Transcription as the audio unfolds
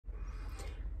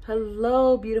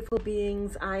Hello, beautiful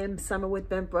beings. I am Summer with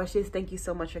Bent Brushes. Thank you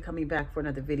so much for coming back for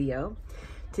another video.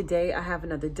 Today I have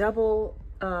another double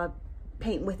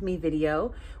paint with me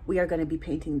video. We are going to be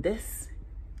painting this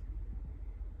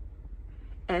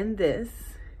and this.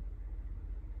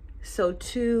 So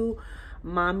two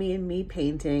mommy and me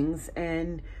paintings,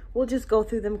 and we'll just go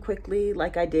through them quickly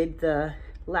like I did the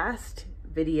last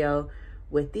video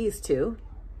with these two.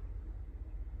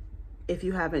 If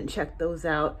you haven't checked those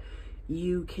out,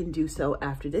 you can do so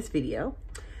after this video.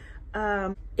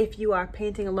 If you are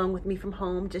painting along with me from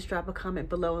home, just drop a comment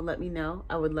below and let me know.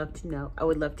 I would love to know. I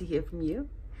would love to hear from you.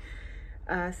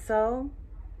 So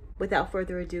without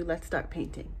further ado, let's start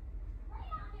painting.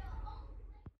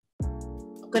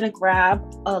 I'm gonna grab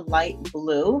a light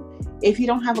blue. If you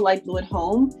don't have a light blue at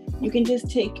home, you can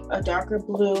just take a darker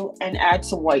blue and add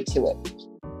some white to it.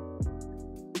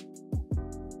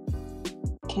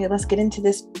 Okay, let's get into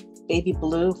this baby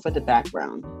blue for the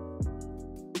background.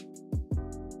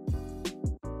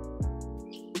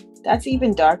 That's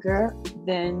even darker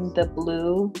than the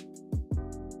blue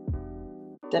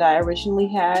that I originally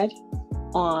had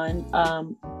on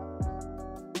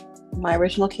my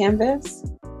original canvas,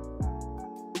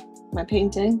 my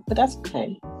painting, but that's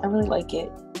okay. I really like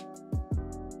it.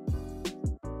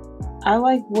 I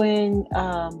like when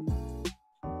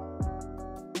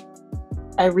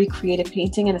I recreate a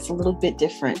painting and it's a little bit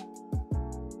different.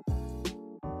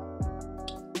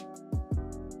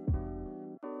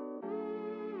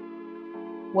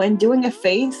 When doing a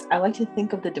face, I like to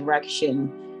think of the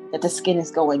direction that the skin is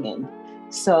going in.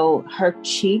 So her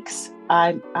cheeks,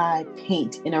 I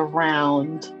paint in a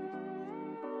round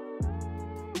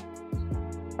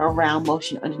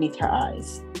motion underneath her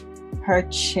eyes. Her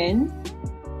chin,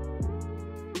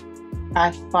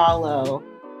 I follow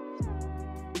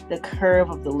the curve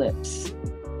of the lips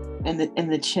and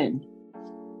the chin.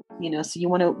 You know, so you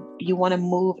want to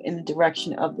move in the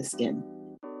direction of the skin.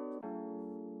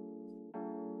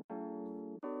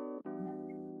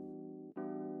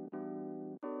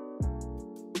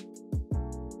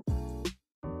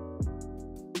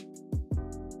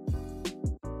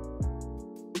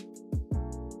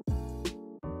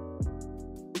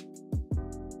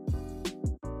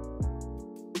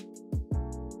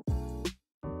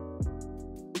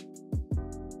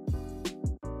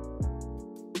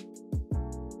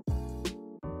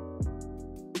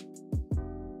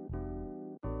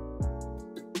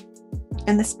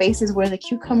 And the spaces where the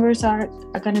cucumbers are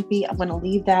going to be, I'm going to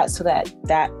leave that so that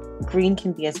that green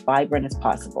can be as vibrant as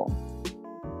possible.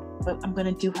 But I'm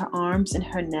going to do her arms and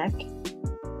her neck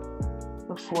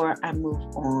before I move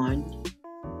on.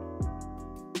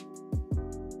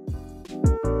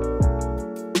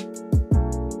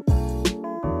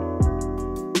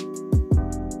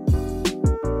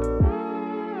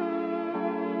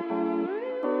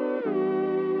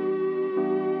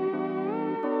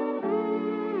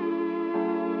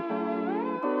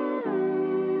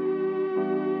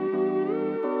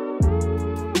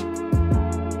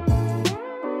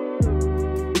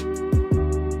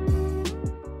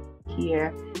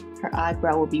 Here, her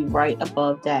eyebrow will be right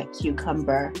above that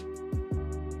cucumber.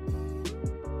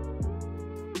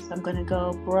 So I'm gonna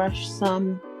go brush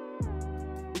some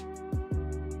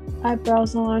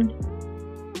eyebrows on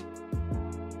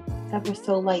ever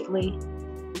so lightly.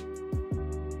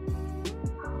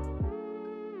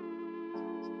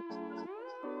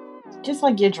 Just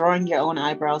like you're drawing your own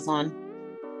eyebrows on.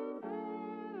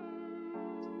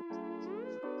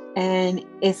 And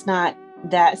it's not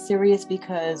that serious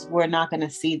because we're not going to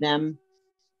see them.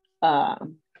 They're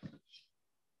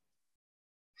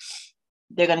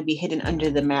going to be hidden under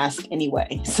the mask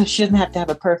anyway. So she doesn't have to have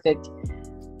a perfect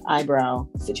eyebrow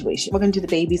situation. We're going to do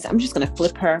the babies. I'm just going to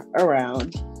flip her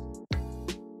around.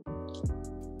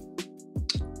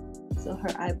 So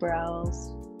her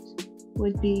eyebrows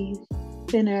would be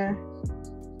thinner,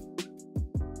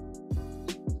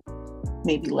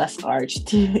 maybe less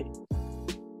arched.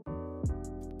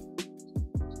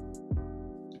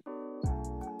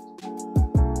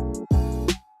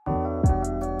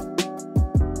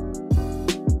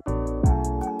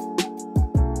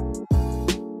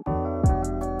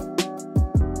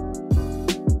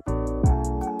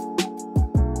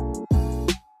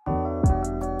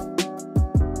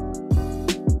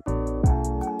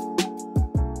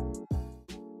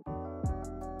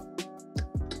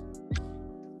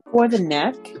 For the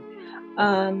neck,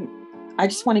 I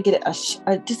just want to get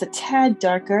it just a tad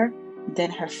darker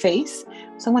than her face.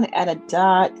 So I'm going to add a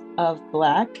dot of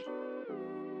black.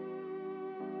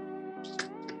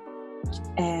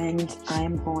 And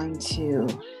I'm going to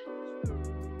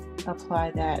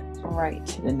apply that right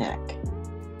to the neck.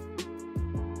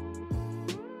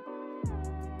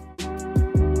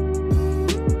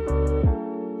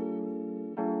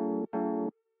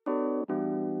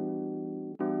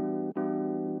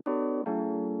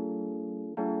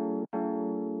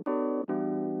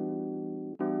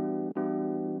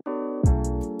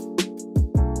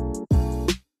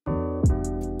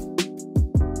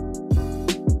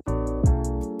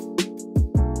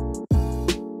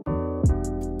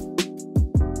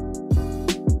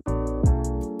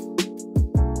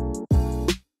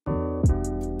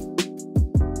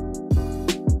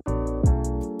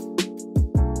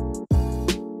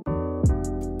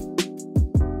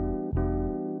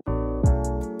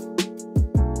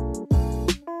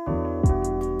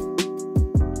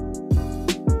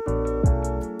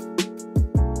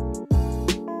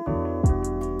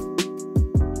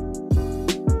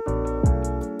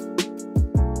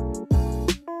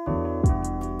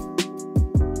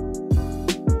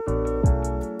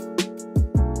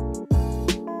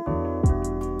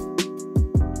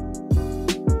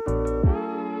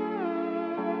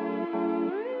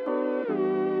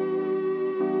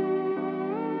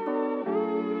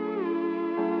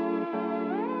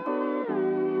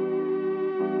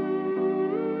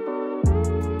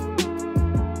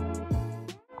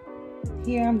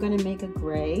 Here I'm gonna make a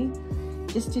gray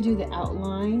just to do the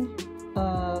outline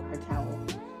of her towel.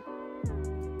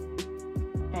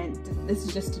 And this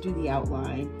is just to do the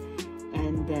outline.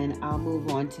 And then I'll move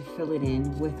on to fill it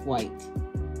in with white.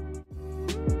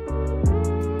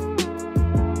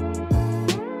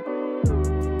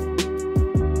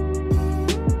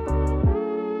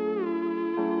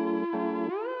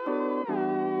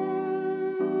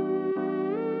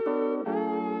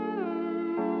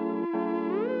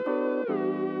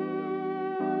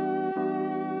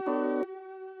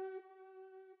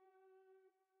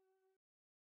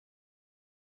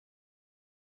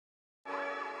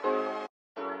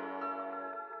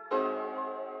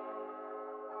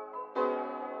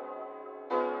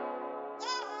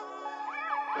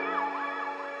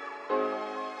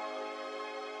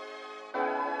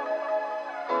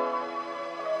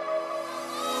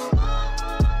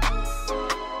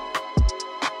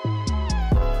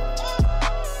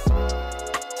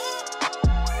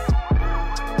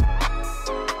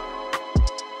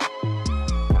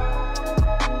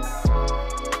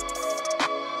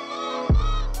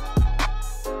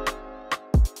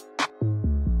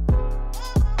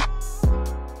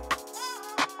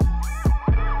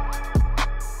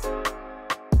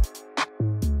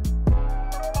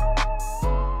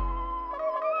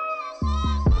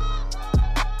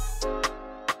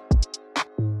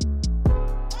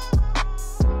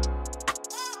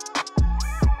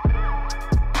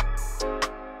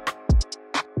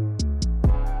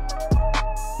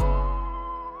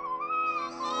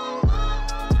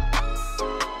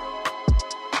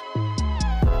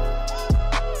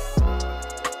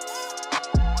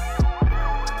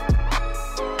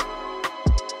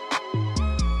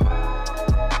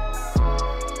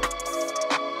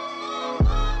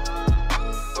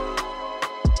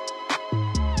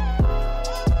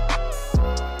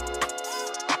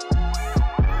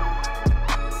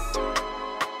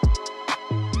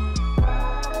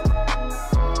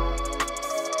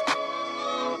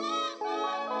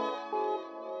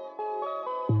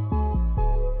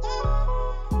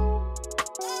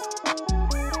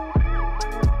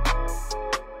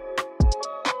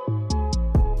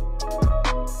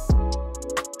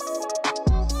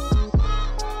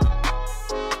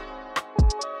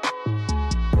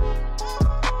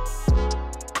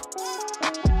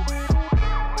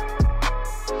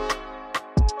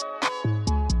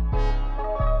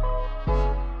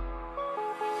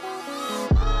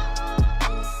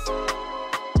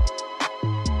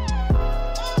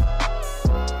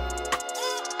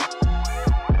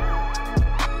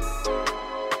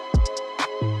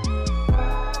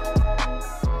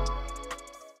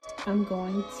 I'm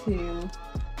going to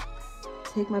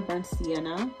take my burnt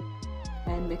sienna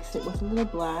and mix it with a little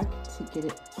black to get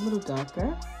it a little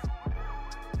darker.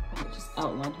 And just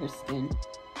outline her skin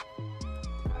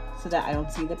so that I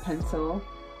don't see the pencil.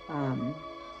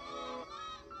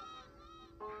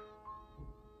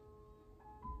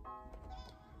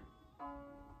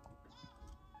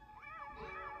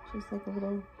 Just like a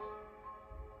little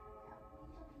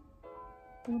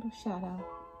shadow.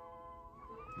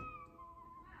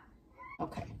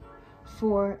 Okay,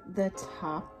 for the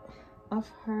top of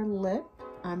her lip,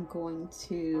 I'm going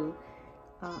to,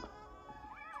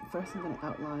 first I'm going to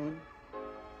outline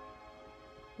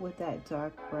with that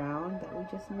dark brown that we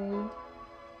just made.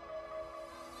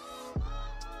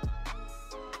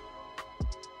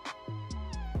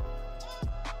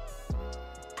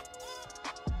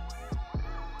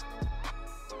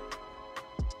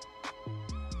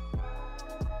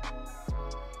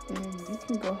 And you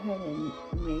can go ahead and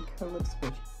make her lips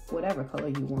whatever color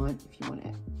you want. If you want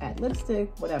to add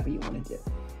lipstick, whatever you want to do,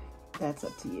 that's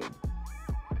up to you.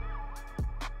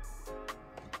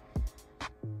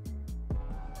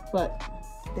 But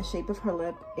the shape of her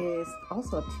lip is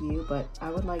also up to you, but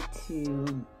I would like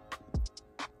to,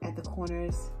 at the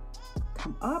corners,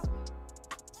 come up,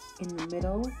 in the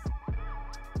middle,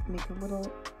 make a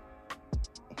little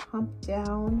hump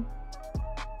down,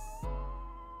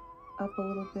 up a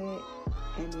little bit,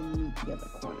 and then meet the other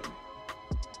corner.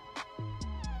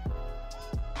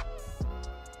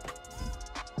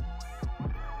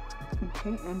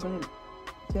 Okay, I'm going to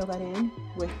fill that in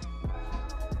with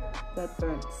the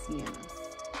burnt sienna.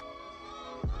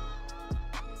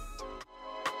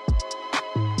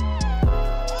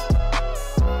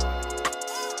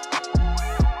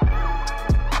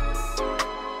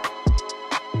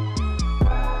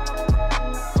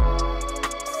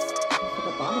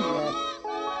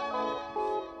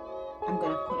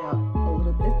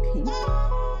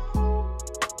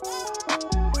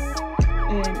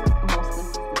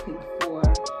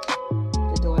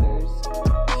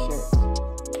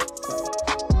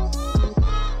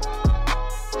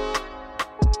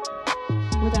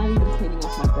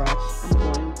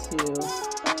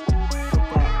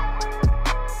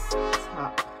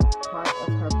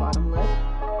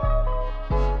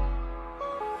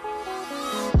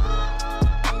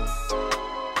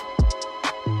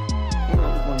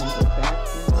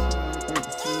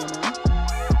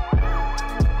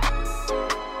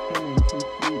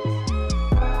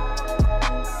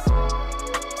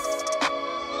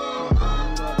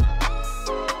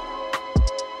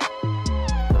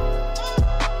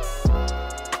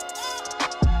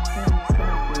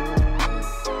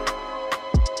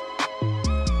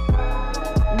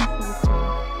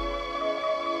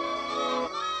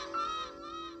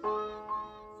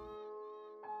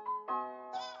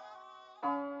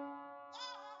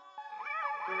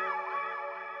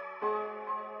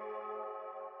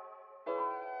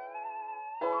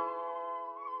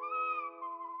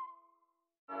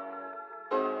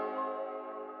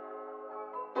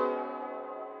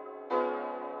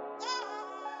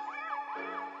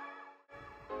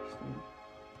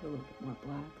 little bit more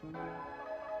black on there.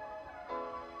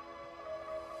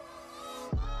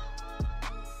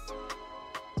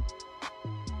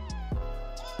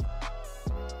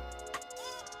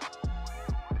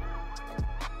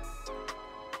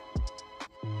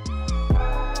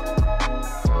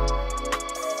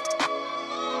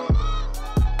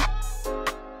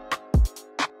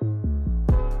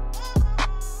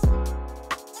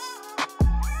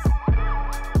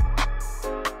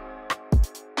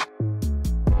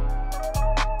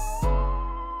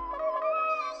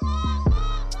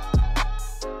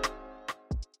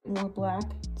 More black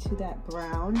to that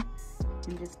brown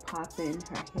and just pop in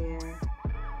her hair.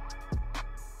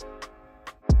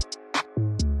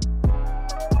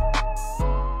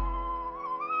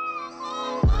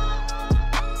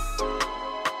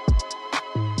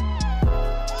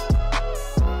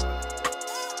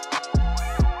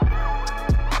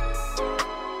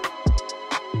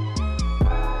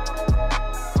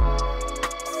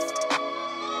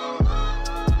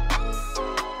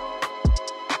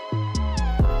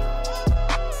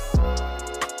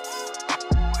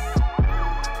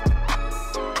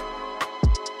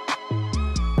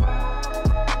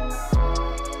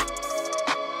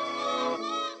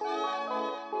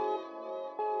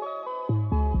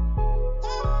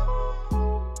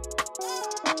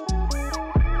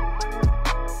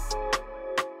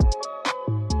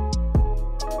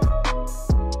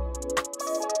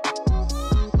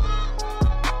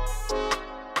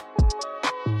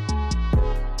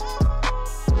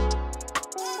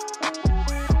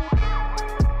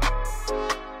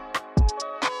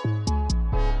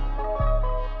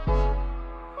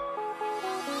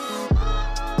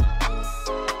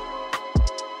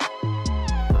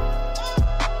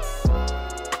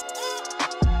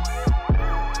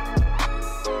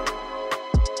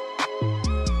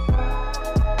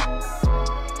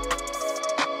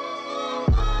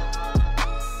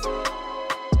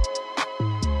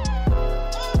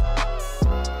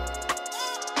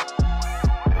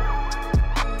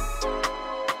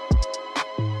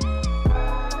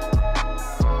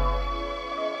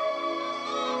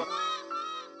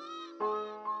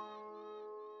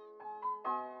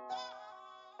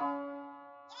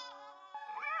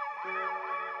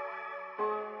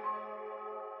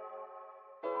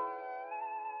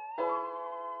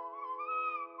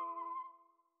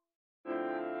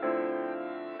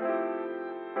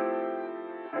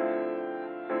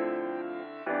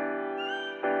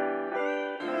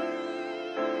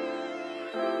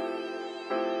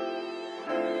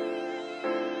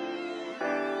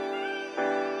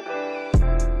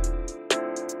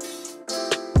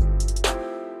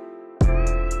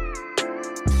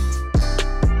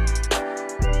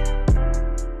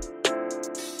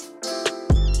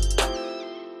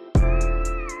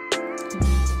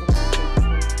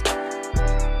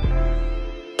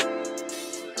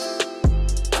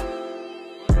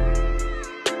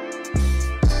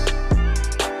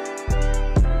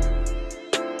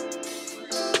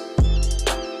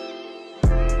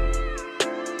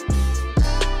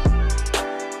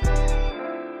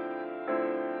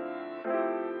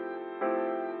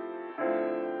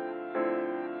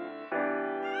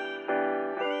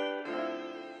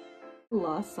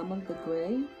 Lost some of the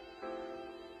gray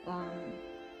on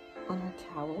her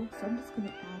towel, so I'm just going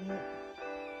to add it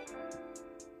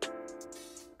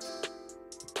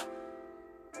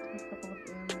to a couple of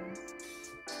areas.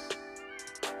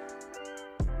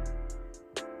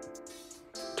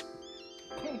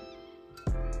 Okay,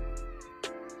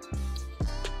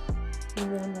 and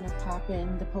then I'm going to pop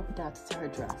in the polka dots to her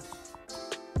dress.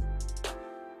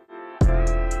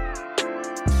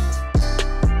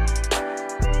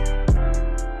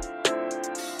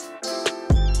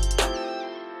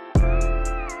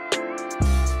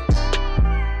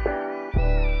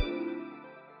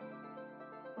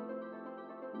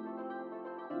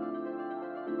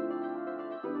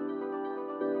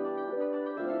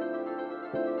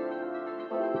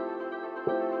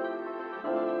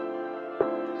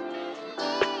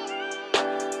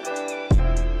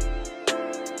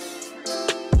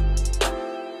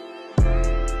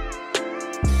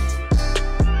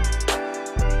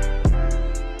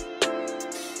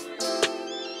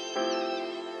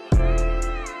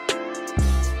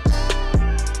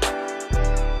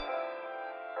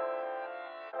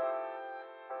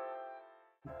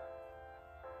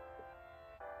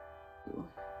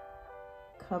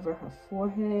 Cover her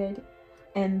forehead,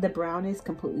 and the brown is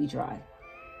completely dry,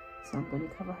 so I'm going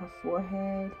to cover her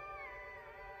forehead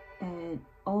and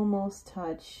almost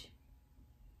touch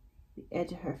the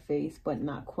edge of her face, but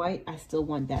not quite. I still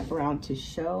want that brown to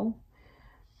show.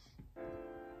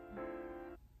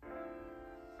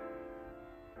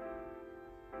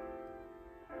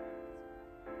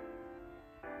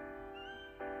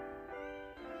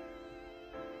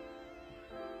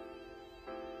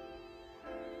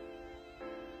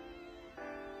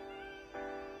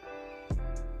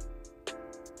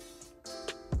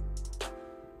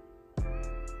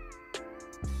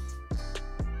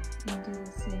 And do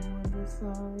the same on this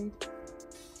side.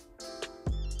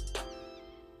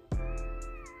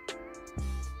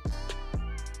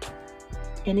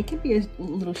 And it can be a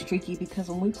little streaky because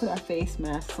when we put our face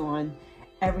masks on,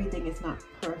 everything is not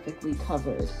perfectly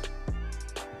covered.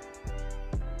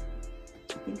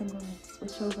 I think I'm going to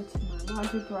switch over to my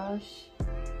larger brush.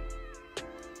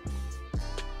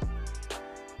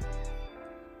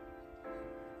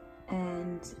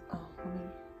 And let me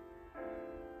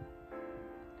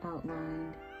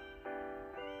outline.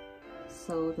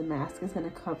 So the mask is going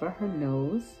to cover her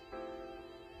nose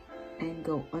and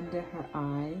go under her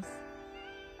eyes,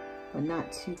 but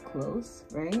not too close,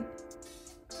 right?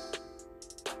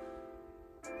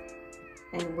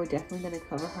 And we're definitely going to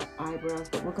cover her eyebrows,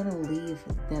 but we're going to leave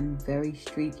them very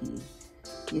streaky,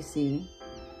 you see?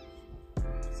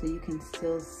 So you can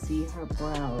still see her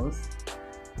brows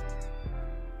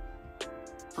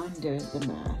under the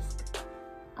mask.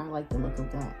 I like the look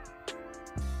of that.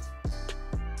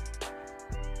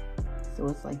 So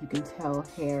it's like you can tell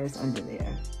hair is under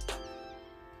there.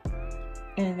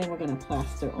 And then we're going to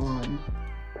plaster on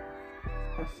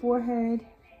her forehead.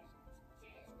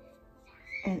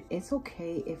 And it's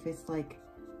okay if it's like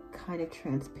kind of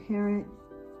transparent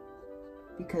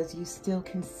because you still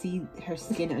can see her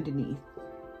skin underneath,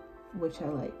 which I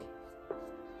like.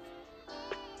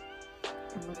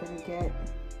 And we're going to get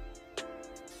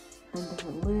under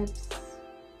her lips.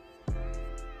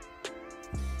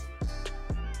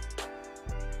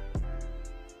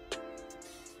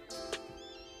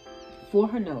 For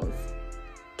her nose,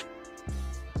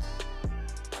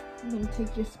 I'm going to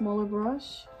take your smaller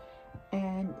brush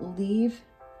and leave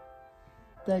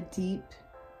the deep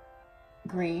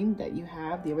green that you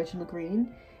have, the original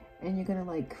green, and you're going to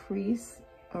like crease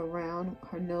around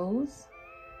her nose.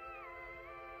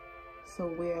 So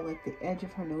where like the edge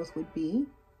of her nose would be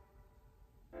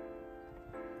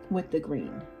with the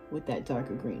green, with that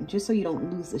darker green, just so you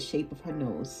don't lose the shape of her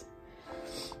nose.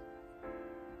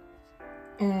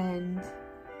 And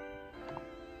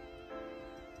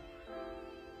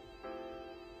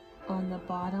on the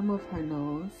bottom of her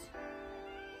nose,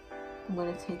 I'm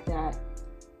going to take that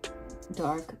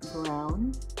dark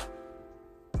brown,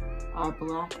 our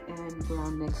black and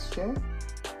brown mixture,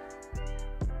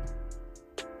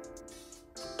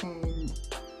 and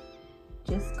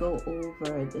just go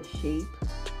over the shape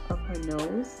of her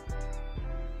nose.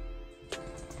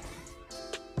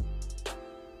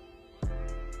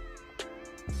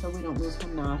 So we don't lose her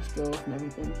nostrils and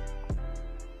everything.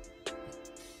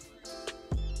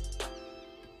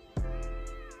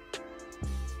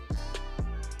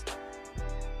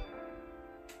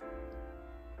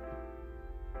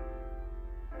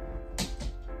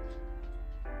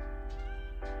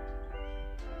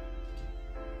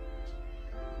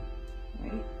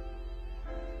 Right?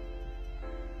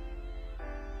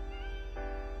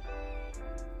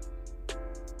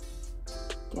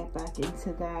 Get back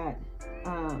into that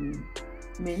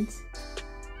mint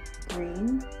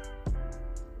green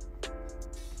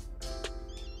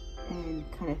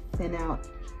and kind of thin out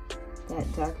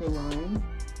that darker line,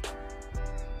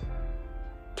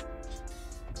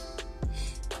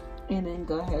 and then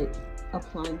go ahead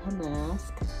applying her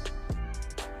mask.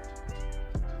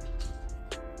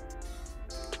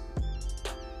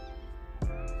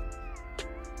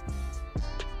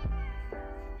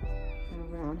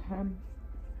 Around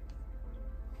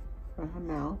her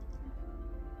mouth.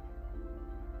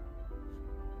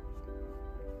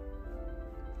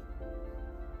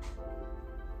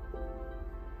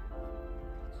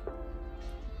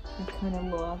 I kind of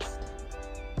lost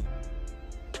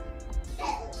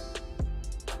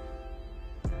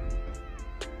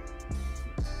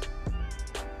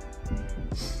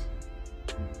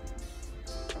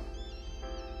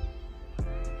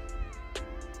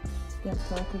that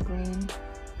darker green,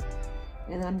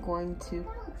 and I'm going to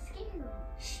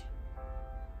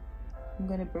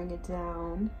bring it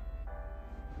down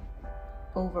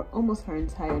over almost her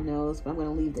entire nose, but I'm going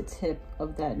to leave the tip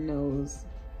of that nose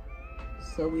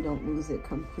so we don't lose it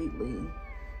completely.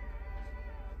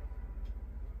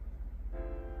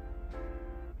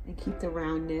 And keep the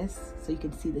roundness so you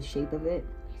can see the shape of it.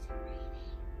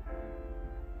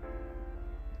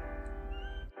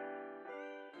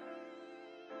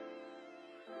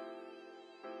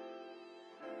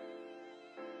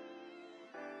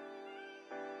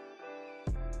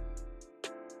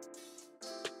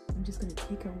 I'm just going to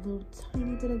take a little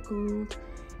tiny bit of gold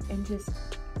and just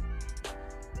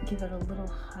give it a little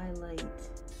highlight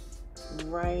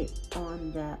right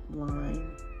on that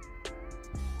line.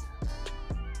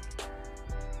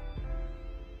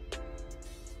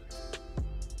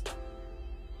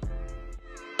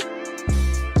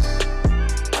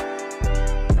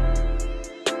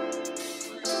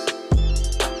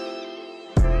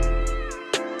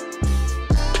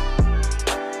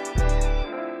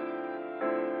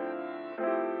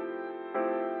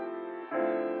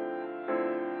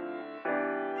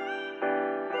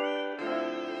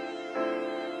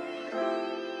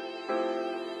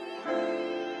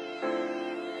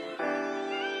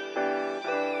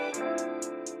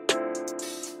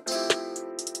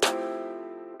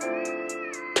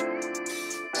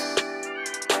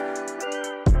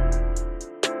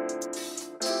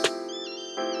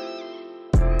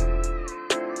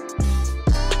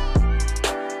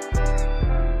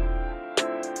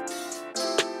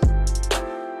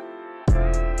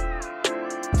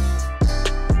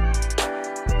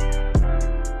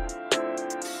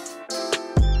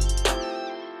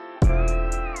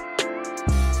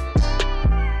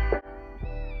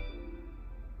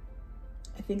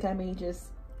 think I may just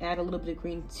add a little bit of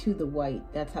green to the white.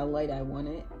 That's how light I want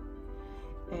it.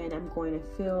 And I'm going to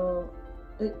fill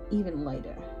it even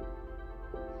lighter.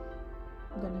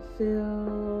 I'm going to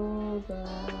fill the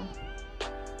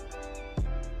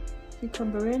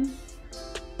cucumber in.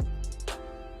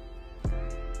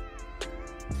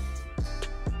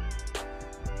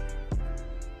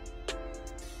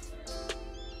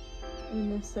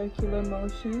 In a circular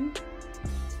motion.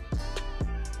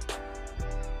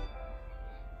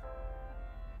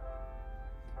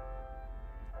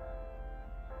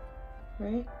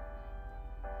 Right?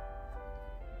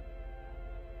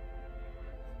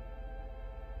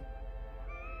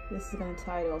 This is going to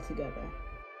tie it all together.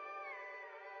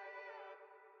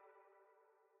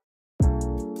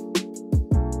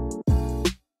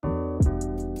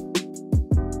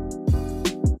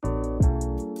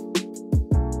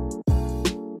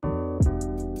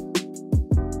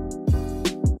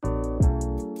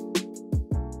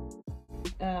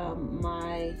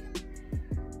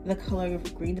 The color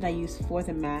of green that I use for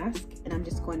the mask, and I'm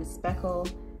just going to speckle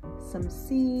some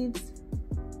seeds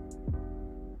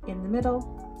in the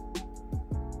middle.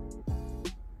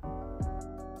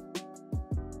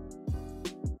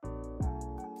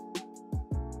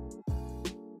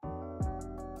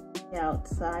 The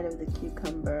outside of the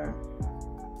cucumber.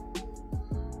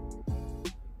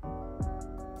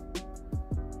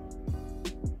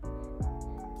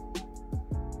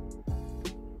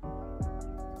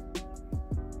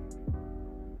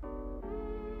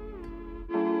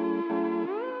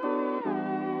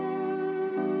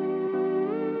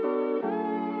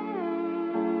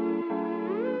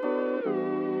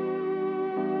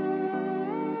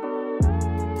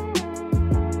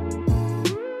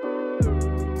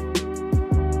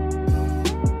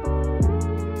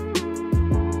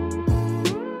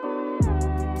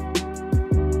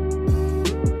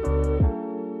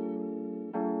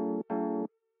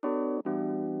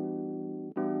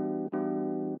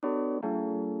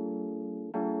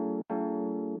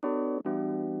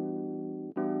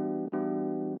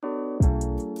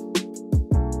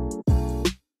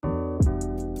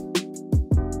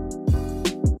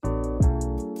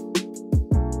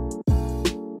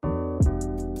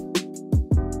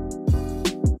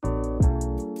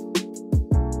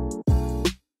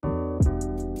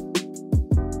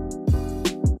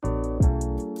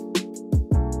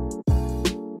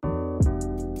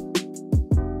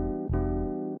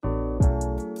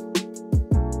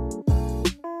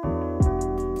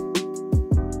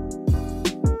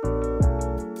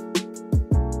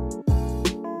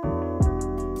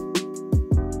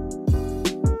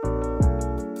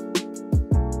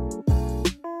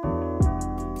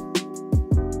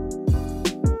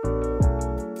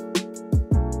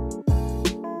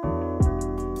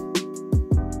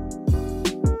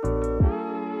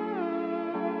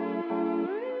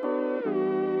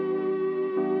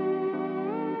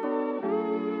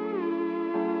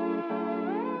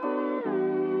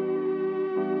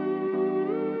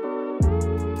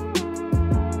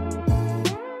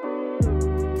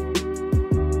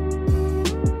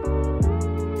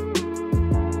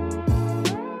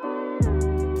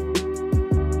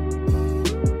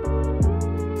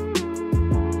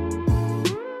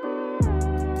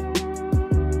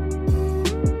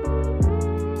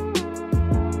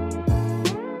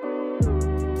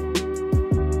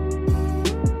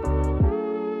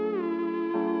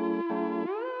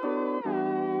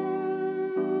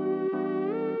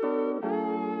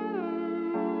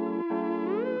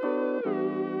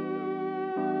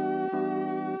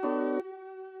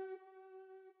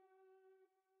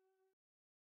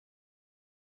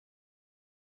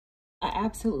 I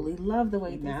absolutely love the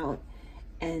way it came out,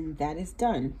 and that is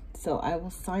done. So I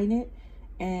will sign it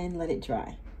and let it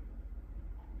dry.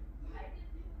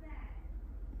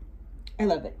 I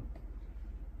love it.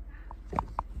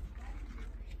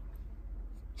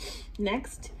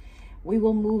 Next, we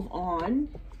will move on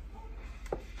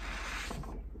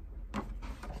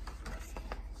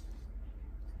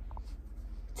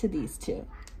to these two.